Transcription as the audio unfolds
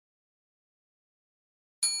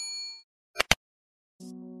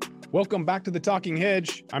Welcome back to the Talking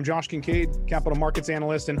Hedge. I'm Josh Kincaid, capital markets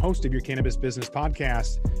analyst and host of your Cannabis Business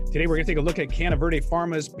Podcast. Today, we're going to take a look at Canna Verde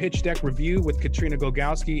Pharma's pitch deck review with Katrina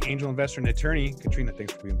Golgowski, angel investor and attorney. Katrina,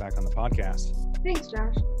 thanks for being back on the podcast. Thanks,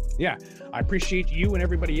 Josh. Yeah, I appreciate you and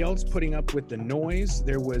everybody else putting up with the noise.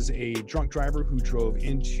 There was a drunk driver who drove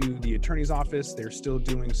into the attorney's office. They're still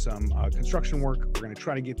doing some construction work. We're going to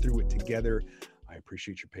try to get through it together. I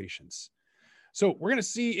appreciate your patience. So we're going to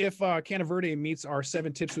see if Canna Verde meets our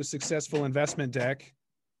 7 tips to a successful investment deck.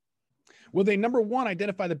 Will they, number 1,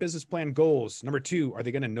 identify the business plan goals? Number 2, are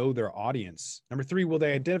they going to know their audience? Number 3, will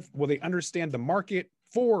they understand the market?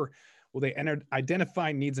 4, will they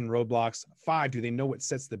identify needs and roadblocks? 5, do they know what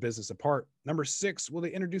sets the business apart? Number 6, will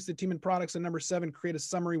they introduce the team and products? And number 7, create a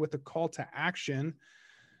summary with a call to action.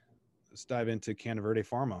 Let's dive into Canna Verde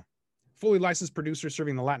Pharma. Fully licensed producer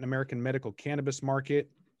serving the Latin American medical cannabis market.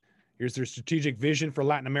 Here's their strategic vision for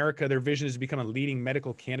Latin America. Their vision is to become a leading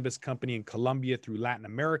medical cannabis company in Colombia through Latin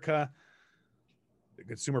America. The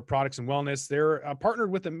consumer products and wellness. They're partnered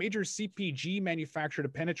with a major CPG manufacturer to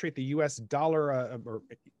penetrate the US dollar or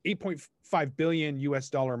 $8.5 billion US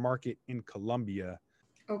dollar market in Colombia.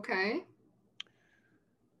 Okay.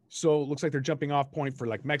 So it looks like they're jumping off point for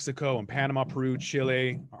like Mexico and Panama, Peru,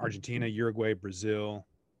 Chile, Argentina, Uruguay, Brazil,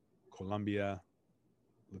 Colombia.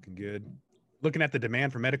 Looking good. Looking at the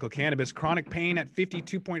demand for medical cannabis, chronic pain at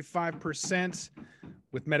 52.5%,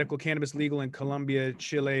 with medical cannabis legal in Colombia,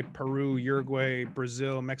 Chile, Peru, Uruguay,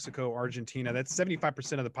 Brazil, Mexico, Argentina. That's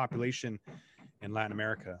 75% of the population in Latin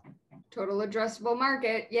America. Total addressable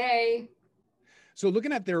market. Yay. So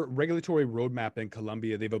looking at their regulatory roadmap in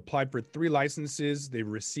Colombia, they've applied for 3 licenses. They've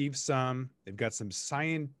received some. They've got some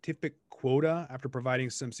scientific quota after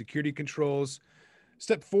providing some security controls.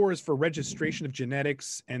 Step 4 is for registration of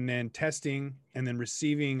genetics and then testing and then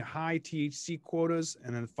receiving high THC quotas.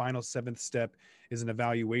 And then the final 7th step is an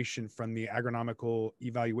evaluation from the agronomical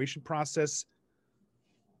evaluation process.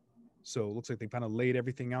 So it looks like they kind of laid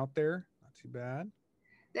everything out there. Not too bad.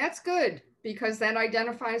 That's good because that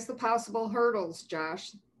identifies the possible hurdles,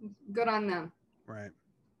 Josh. Good on them. Right.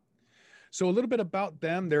 So a little bit about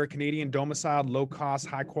them. They're a Canadian domiciled, low-cost,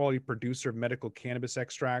 high-quality producer of medical cannabis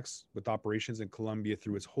extracts with operations in Colombia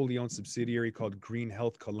through its wholly owned subsidiary called Green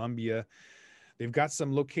Health Colombia. They've got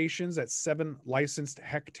some locations at 7 licensed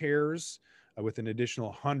hectares with an additional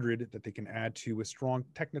 100 that they can add to a strong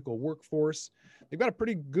technical workforce. They've got a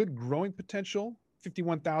pretty good growing potential,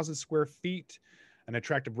 51,000 square feet, an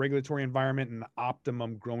attractive regulatory environment, and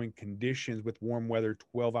optimum growing conditions with warm weather,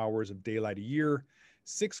 12 hours of daylight a year.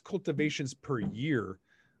 6 cultivations per year.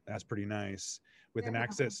 That's pretty nice. With an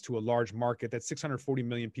access to a large market, that's 640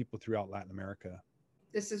 million people throughout Latin America.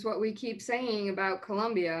 This is what we keep saying about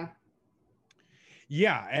Colombia.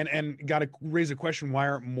 Yeah, and got to raise a question, why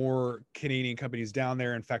aren't more Canadian companies down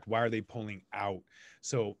there? In fact, why are they pulling out?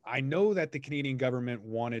 So I know that the Canadian government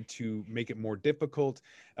wanted to make it more difficult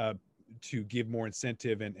to give more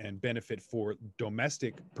incentive and benefit for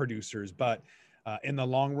domestic producers, but in the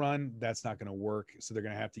long run, that's not going to work. So they're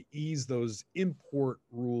going to have to ease those import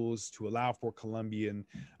rules to allow for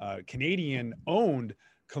Canadian-owned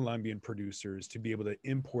Colombian producers to be able to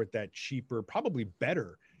import that cheaper, probably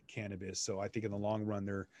better cannabis. So I think in the long run,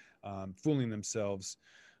 they're fooling themselves.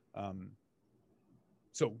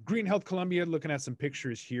 So Green Health Colombia, looking at some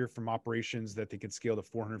pictures here from operations that they could scale to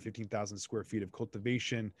 415,000 square feet of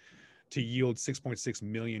cultivation to yield 6.6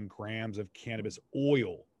 million grams of cannabis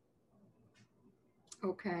oil.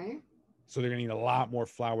 Okay. So they're going to need a lot more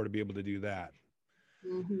flour to be able to do that.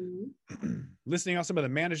 Mm-hmm. Listing out some of the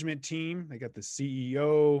management team, they got the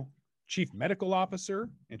CEO, chief medical officer.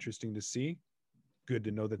 Interesting to see. Good to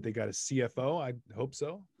know that they got a CFO. I hope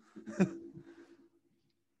so.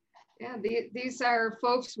 Yeah, these are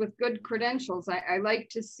folks with good credentials. I like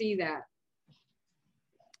to see that.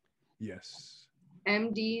 Yes.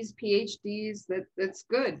 MDs, PhDs, that's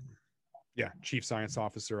good. Yeah, chief science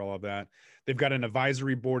officer, all of that. They've got an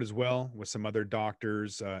advisory board as well with some other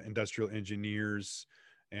doctors, industrial engineers,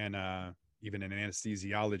 and even an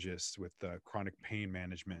anesthesiologist with chronic pain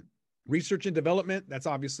management. Research and development, that's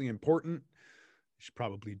obviously important. You should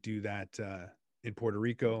probably do that in Puerto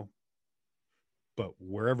Rico, but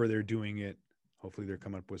wherever they're doing it, hopefully they're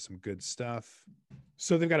coming up with some good stuff.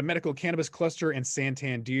 So they've got a medical cannabis cluster in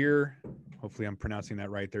Santander. Hopefully I'm pronouncing that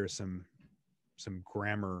right. There's some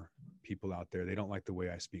grammar people out there. They don't like the way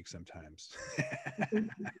I speak sometimes.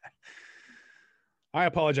 I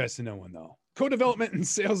apologize to no one though. Co-development and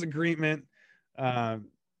sales agreement.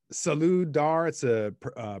 Salud Dar, it's a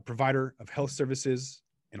provider of health services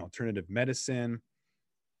and alternative medicine.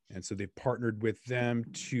 And so they partnered with them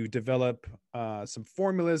to develop some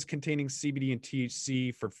formulas containing CBD and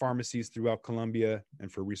THC for pharmacies throughout Colombia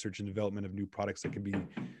and for research and development of new products that can be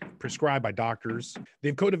prescribed by doctors.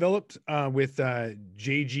 They've co-developed with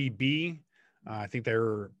JGB. I think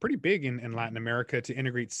they're pretty big in Latin America to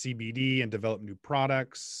integrate CBD and develop new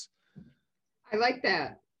products. I like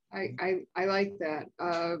that. I like that.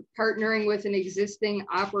 Partnering with an existing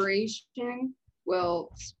operation will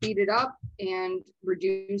speed it up and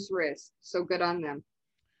reduce risk. So good on them.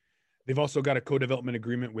 They've also got a co-development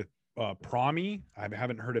agreement with Promi. I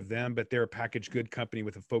haven't heard of them, but they're a packaged good company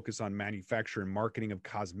with a focus on manufacture and marketing of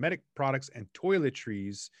cosmetic products and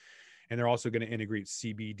toiletries. And they're also going to integrate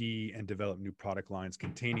CBD and develop new product lines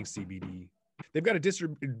containing CBD. They've got a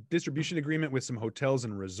distribution agreement with some hotels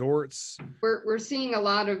and resorts. We're seeing a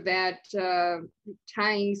lot of that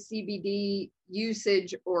tying CBD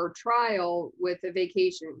usage or trial with a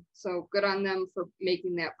vacation. So good on them for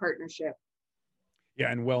making that partnership.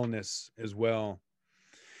 Yeah, and wellness as well.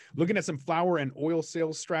 Looking at some flower and oil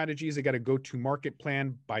sales strategies, they got a go-to-market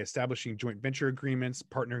plan by establishing joint venture agreements,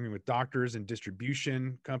 partnering with doctors and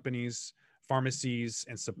distribution companies, pharmacies,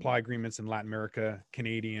 and supply agreements in Latin America,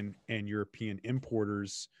 Canadian, and European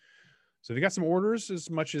importers. So they got some orders as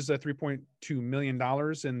much as $3.2 million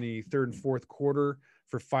in the third and fourth quarter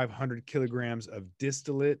for 500 kilograms of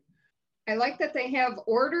distillate. I like that they have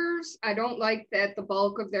orders. I don't like that the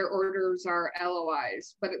bulk of their orders are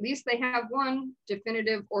LOIs, but at least they have one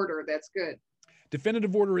definitive order. That's good.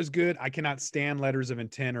 Definitive order is good. I cannot stand letters of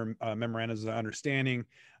intent or memorandums of understanding.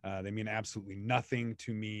 They mean absolutely nothing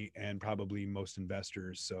to me and probably most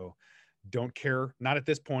investors. So don't care. Not at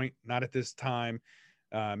this point, not at this time.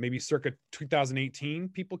 Maybe circa 2018,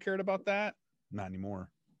 people cared about that. Not anymore.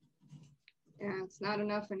 Yeah, it's not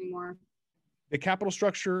enough anymore. The capital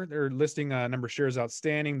structure, they're listing number of shares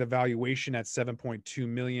outstanding, the valuation at 7.2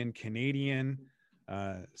 million Canadian.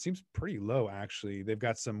 Seems pretty low, actually. They've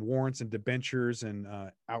got some warrants and debentures and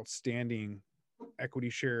outstanding equity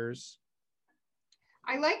shares.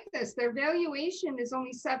 I like this. Their valuation is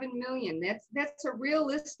only 7 million. That's a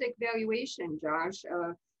realistic valuation, Josh.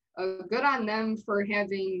 Good on them for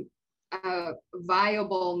having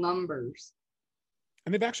viable numbers.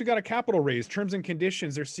 And they've actually got a capital raise. Terms and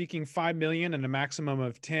conditions, they're seeking 5 million and a maximum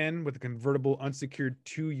of 10 with a convertible unsecured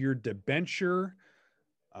 2-year debenture.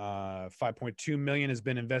 5.2 million has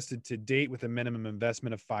been invested to date with a minimum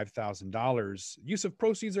investment of $5,000. Use of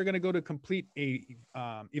proceeds are going to go to complete a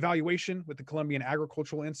evaluation with the Colombian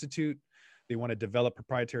Agricultural Institute. They want to develop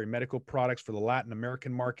proprietary medical products for the Latin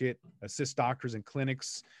American market, assist doctors and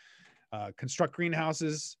clinics, construct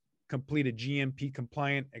greenhouses, complete a GMP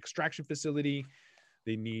compliant extraction facility.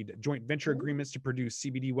 They need joint venture agreements to produce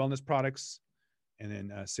CBD wellness products, and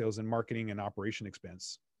then sales and marketing and operation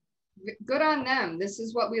expense. Good on them. This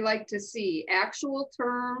is what we like to see. Actual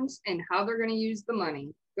terms and how they're going to use the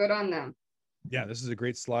money. Good on them. Yeah, this is a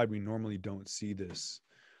great slide. We normally don't see this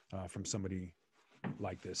from somebody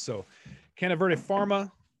like this. So Canna Verde Pharma,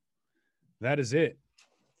 that is it.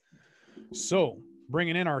 So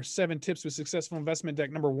bringing in our 7 tips with successful investment deck.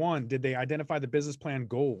 Number 1, did they identify the business plan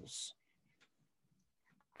goals?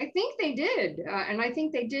 I think they did. And I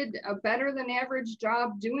think they did a better than average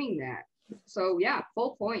job doing that. So yeah,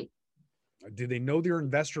 full point. Do they know their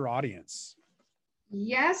investor audience?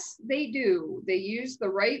 Yes, they do. They use the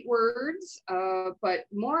right words, but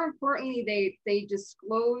more importantly, they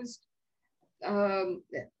disclosed the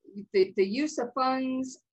use of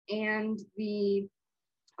funds and the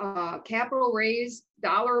capital raise,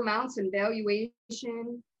 dollar amounts and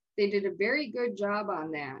valuation. They did a very good job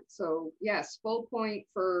on that. So yes, full point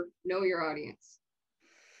for know your audience.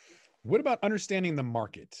 What about understanding the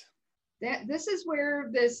market? This is where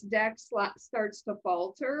this deck starts to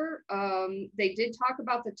falter. They did talk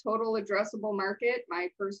about the total addressable market, my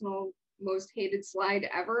personal most hated slide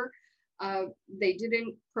ever. They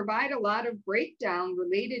didn't provide a lot of breakdown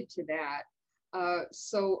related to that.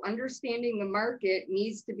 So understanding the market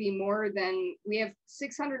needs to be more than, we have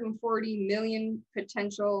 640 million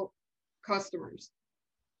potential customers.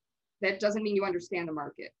 That doesn't mean you understand the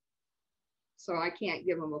market. So I can't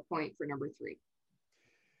give them a point for number 3.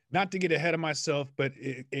 Not to get ahead of myself, but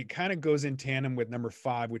it kind of goes in tandem with number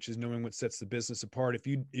 5, which is knowing what sets the business apart.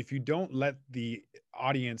 If you don't let the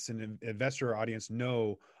audience and investor audience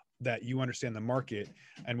know that you understand the market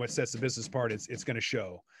and what sets the business apart, it's going to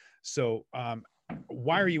show. So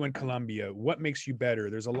why are you in Colombia? What makes you better?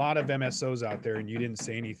 There's a lot of MSOs out there and you didn't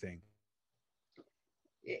say anything.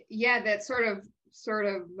 Yeah, that sort of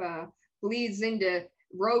bleeds into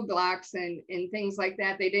roadblocks and things like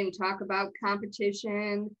that. They didn't talk about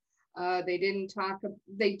competition. They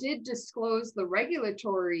did disclose the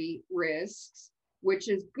regulatory risks, which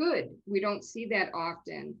is good. We don't see that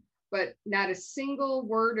often, but not a single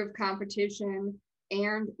word of competition.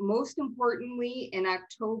 And most importantly, in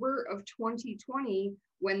October of 2020,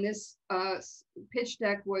 when this pitch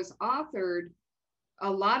deck was authored, a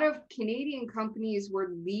lot of Canadian companies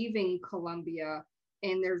were leaving Colombia,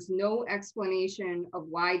 and there's no explanation of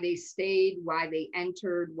why they stayed, why they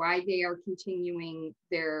entered, why they are continuing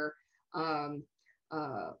their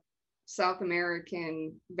South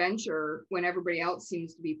American venture when everybody else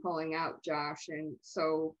seems to be pulling out, Josh. And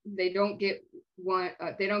so they don't get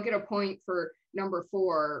a point for number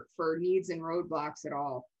 4 for needs and roadblocks at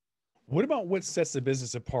all. What about what sets the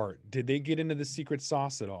business apart? Did they get into the secret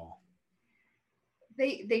sauce at all?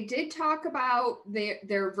 They did talk about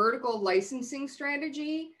their vertical licensing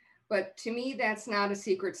strategy, but to me, that's not a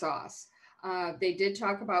secret sauce. They did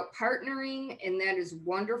talk about partnering, and that is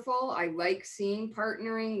wonderful. I like seeing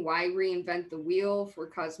partnering. Why reinvent the wheel for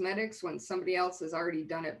cosmetics when somebody else has already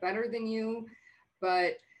done it better than you?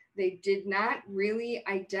 But they did not really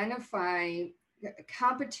identify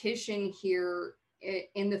competition here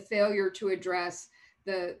in the failure to address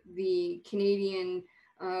the Canadian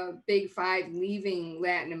Big Five leaving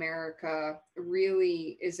Latin America.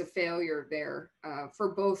 Really is a failure there for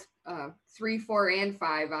both 3, 4, and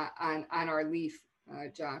 5 on our leaf,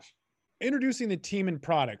 Josh. Introducing the team and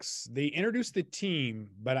products. They introduced the team,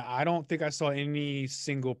 but I don't think I saw any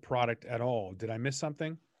single product at all. Did I miss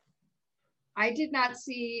something? I did not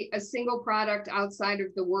see a single product outside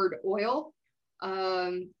of the word oil.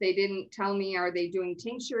 They didn't tell me, are they doing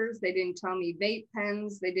tinctures? They didn't tell me vape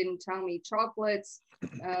pens. They didn't tell me chocolates.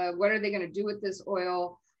 What are they going to do with this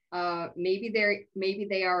oil? Maybe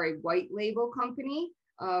they are a white label company,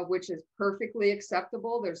 which is perfectly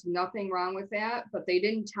acceptable. There's nothing wrong with that, but they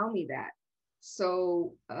didn't tell me that.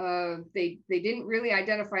 So they didn't really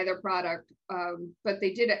identify their product, but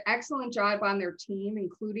they did an excellent job on their team,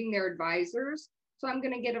 including their advisors. So I'm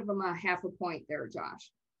going to give them a half a point there,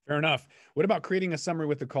 Josh. Fair enough. What about creating a summary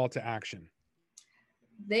with the call to action?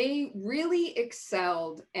 They really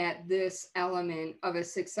excelled at this element of a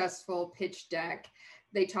successful pitch deck.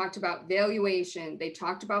 They talked about valuation. They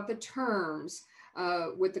talked about the terms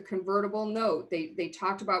with the convertible note. They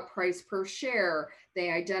talked about price per share.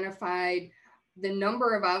 They identified the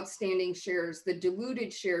number of outstanding shares, the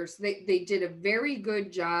diluted shares. They did a very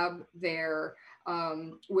good job there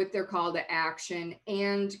with their call to action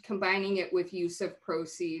and combining it with use of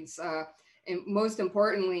proceeds. And most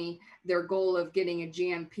importantly, their goal of getting a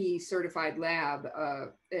GMP certified lab.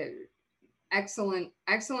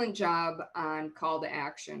 Excellent job on call to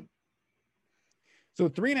action. So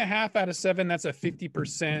 3.5 out of 7, that's a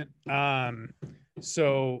 50%.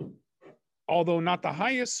 So although not the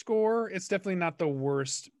highest score, it's definitely not the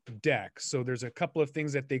worst deck. So there's a couple of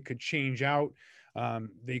things that they could change out.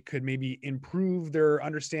 They could maybe improve their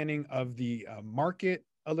understanding of the market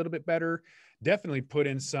a little bit better. Definitely put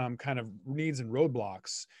in some kind of needs and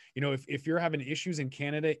roadblocks. You know, if you're having issues in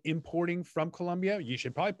Canada importing from Colombia, you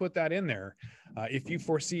should probably put that in there. If you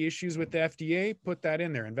foresee issues with the FDA, put that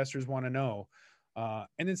in there. Investors want to know.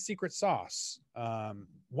 And then secret sauce.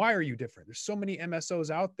 Why are you different? There's so many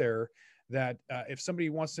MSOs out there that if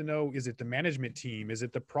somebody wants to know, is it the management team? Is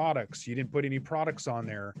it the products? You didn't put any products on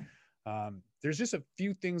there. There's just a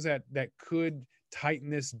few things that could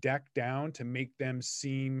tighten this deck down to make them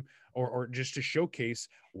seem, or just to showcase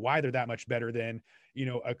why they're that much better than, you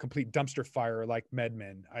know, a complete dumpster fire like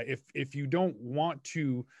MedMen. If you don't want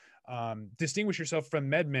to distinguish yourself from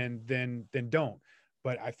MedMen, then don't.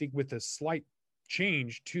 But I think with a slight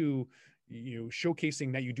change to, you know,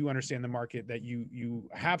 showcasing that you do understand the market, that you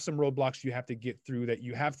have some roadblocks you have to get through, that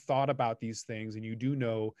you have thought about these things, and you do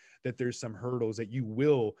know that there's some hurdles that you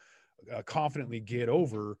will confidently get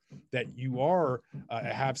over, that you are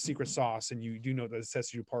have secret sauce, and you do know that it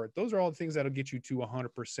sets you apart. Those are all the things that'll get you to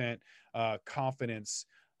 100% confidence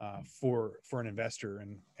for an investor,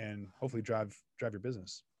 and hopefully drive your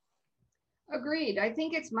business. Agreed. I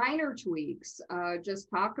think it's minor tweaks. Just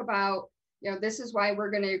talk about, you know, this is why we're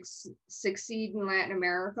going to succeed in Latin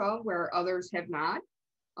America where others have not,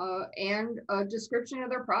 and a description of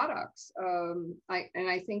their products.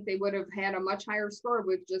 I think they would have had a much higher score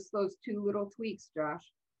with just those 2 little tweaks, Josh.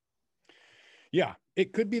 Yeah,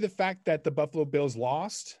 it could be the fact that the Buffalo Bills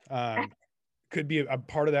lost. Could be a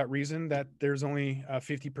part of that reason that there's only a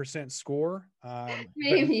 50% score.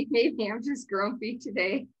 Maybe I'm just grumpy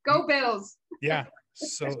today. Go Bills. Yeah.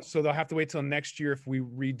 So they'll have to wait till next year if we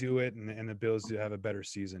redo it and the Bills do have a better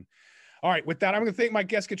season. All right. With that, I'm going to thank my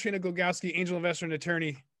guest, Katrina Glogowski, angel investor and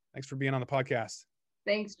attorney. Thanks for being on the podcast.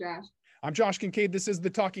 Thanks, Josh. I'm Josh Kincaid. This is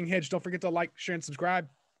The Talking Hedge. Don't forget to like, share, and subscribe,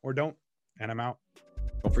 or don't. And I'm out.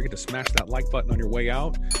 Don't forget to smash that like button on your way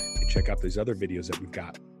out and check out these other videos that we've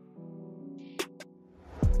got.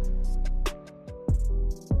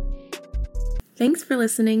 Thanks for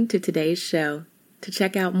listening to today's show. To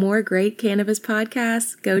check out more great cannabis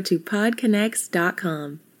podcasts, go to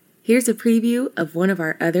podconnects.com. Here's a preview of one of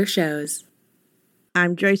our other shows.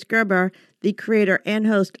 I'm Joyce Gerber, the creator and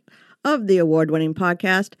host of the award-winning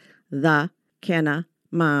podcast, The Canna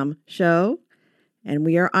Mom Show. And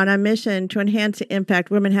we are on a mission to enhance the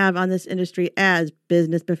impact women have on this industry as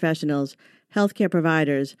business professionals, healthcare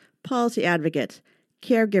providers, policy advocates,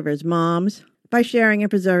 caregivers, moms, by sharing and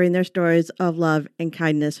preserving their stories of love and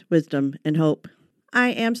kindness, wisdom, and hope.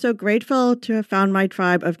 I am so grateful to have found my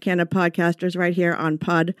tribe of Canna podcasters right here on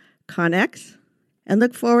PodConX, and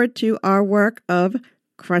look forward to our work of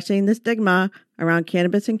crushing the stigma around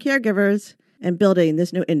cannabis and caregivers and building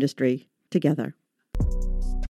this new industry together.